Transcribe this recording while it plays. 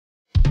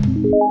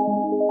Hello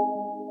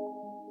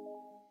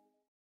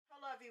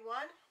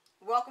everyone,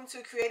 welcome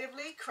to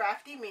Creatively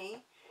Crafty Me.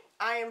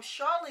 I am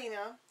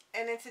Charlena,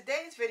 and in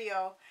today's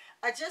video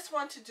I just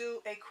want to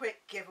do a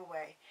quick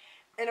giveaway.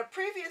 In a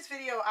previous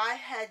video I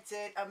had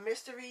did a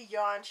mystery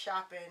yarn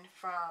shopping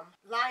from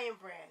Lion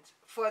Brands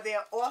for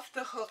their off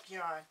the hook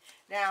yarn.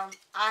 Now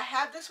I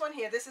have this one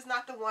here. This is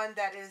not the one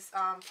that is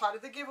part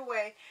of the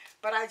giveaway,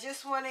 but I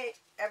just wanted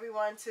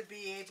everyone to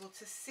be able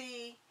to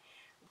see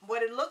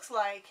what it looks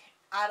like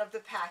out of the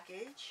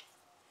package.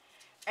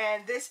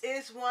 And this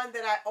is one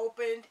that I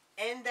opened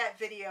in that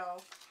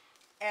video,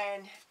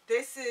 and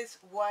this is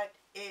what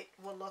it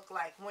will look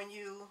like. When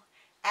you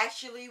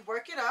actually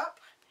work it up,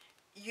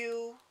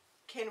 you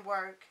can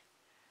work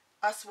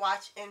a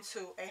swatch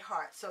into a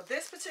heart. So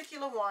this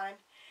particular one,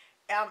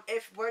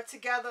 if worked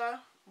together,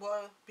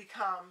 will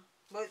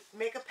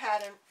make a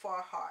pattern for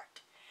a heart.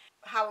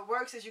 How it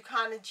works is you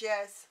kind of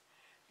just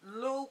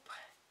loop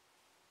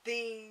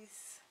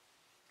these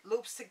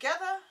loops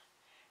together.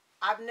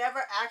 I've never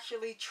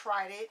actually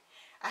tried it.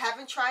 I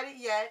haven't tried it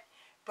yet,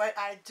 but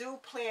I do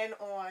plan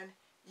on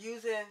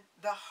using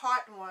the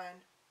heart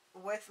one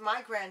with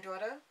my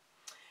granddaughter,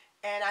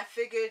 and I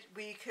figured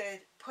we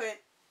could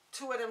put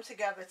two of them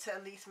together to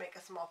at least make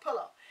a small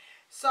pillow.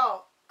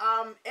 So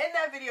in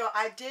that video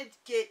I did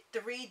get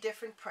 3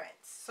 different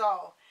prints.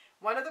 So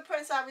one of the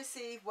prints I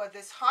received was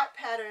this heart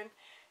pattern,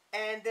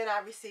 and then I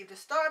received a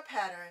star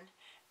pattern.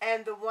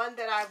 And the one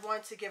that I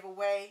want to give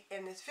away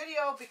in this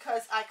video,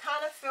 because I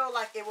kind of feel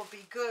like it will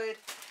be good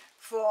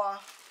for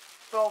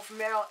both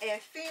male and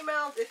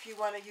female if you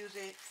want to use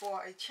it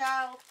for a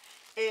child,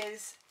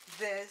 is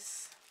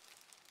this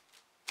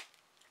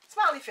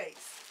smiley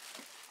face.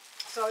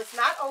 So it's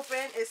not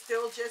open, it's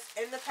still just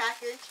in the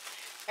package,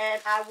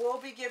 and I will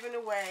be giving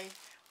away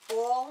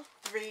all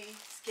 3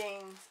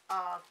 skeins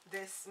of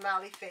this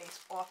smiley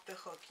face off the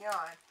hook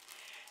yarn.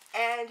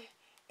 And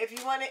if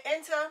you want to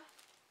enter,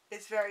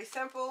 it's very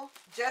simple.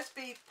 Just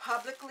be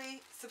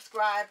publicly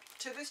subscribed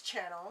to this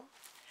channel.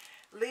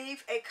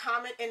 Leave a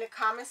comment in the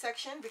comment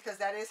section, because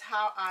that is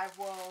how I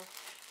will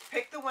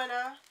pick the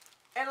winner.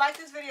 And like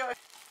this video.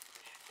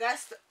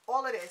 That's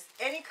all it is.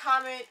 Any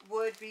comment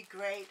would be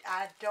great.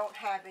 I don't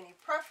have any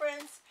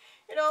preference.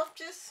 You know,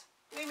 just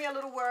leave me a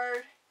little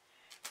word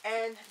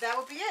and that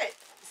would be it.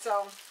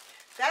 So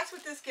that's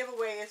what this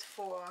giveaway is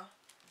for.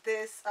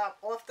 This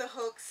off the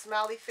hook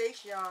smiley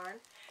face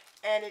yarn.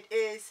 And it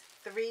is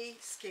 3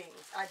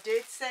 skeins. I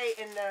did say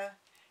in the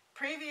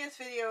previous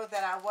video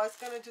that I was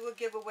going to do a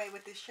giveaway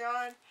with this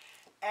yarn,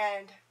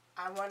 and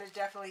I want to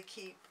definitely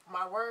keep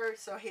my word,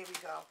 so here we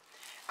go.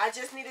 I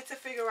just needed to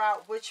figure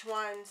out which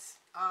ones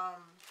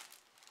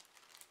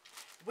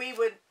we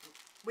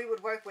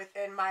would work with,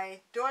 and my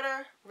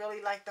daughter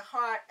really liked the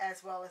heart,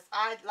 as well as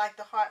I like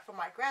the heart for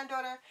my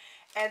granddaughter.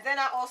 And then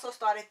I also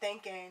started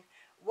thinking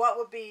what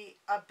would be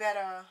a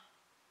better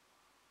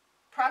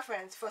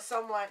preference for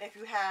someone if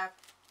you have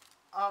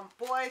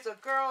boys or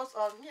girls,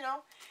 or you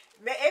know,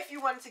 if you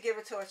wanted to give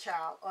it to a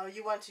child or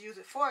you want to use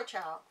it for a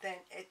child, then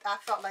I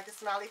felt like the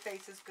smiley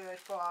face is good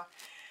for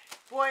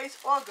boys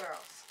or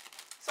girls.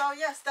 So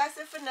yes, that's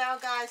it for now,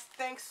 guys.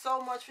 Thanks so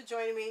much for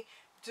joining me.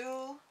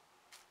 Do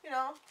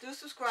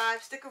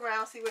subscribe, stick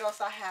around, see what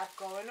else I have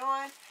going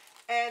on,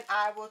 and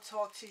I will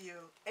talk to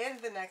you in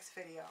the next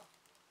video.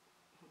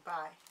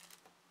 Bye.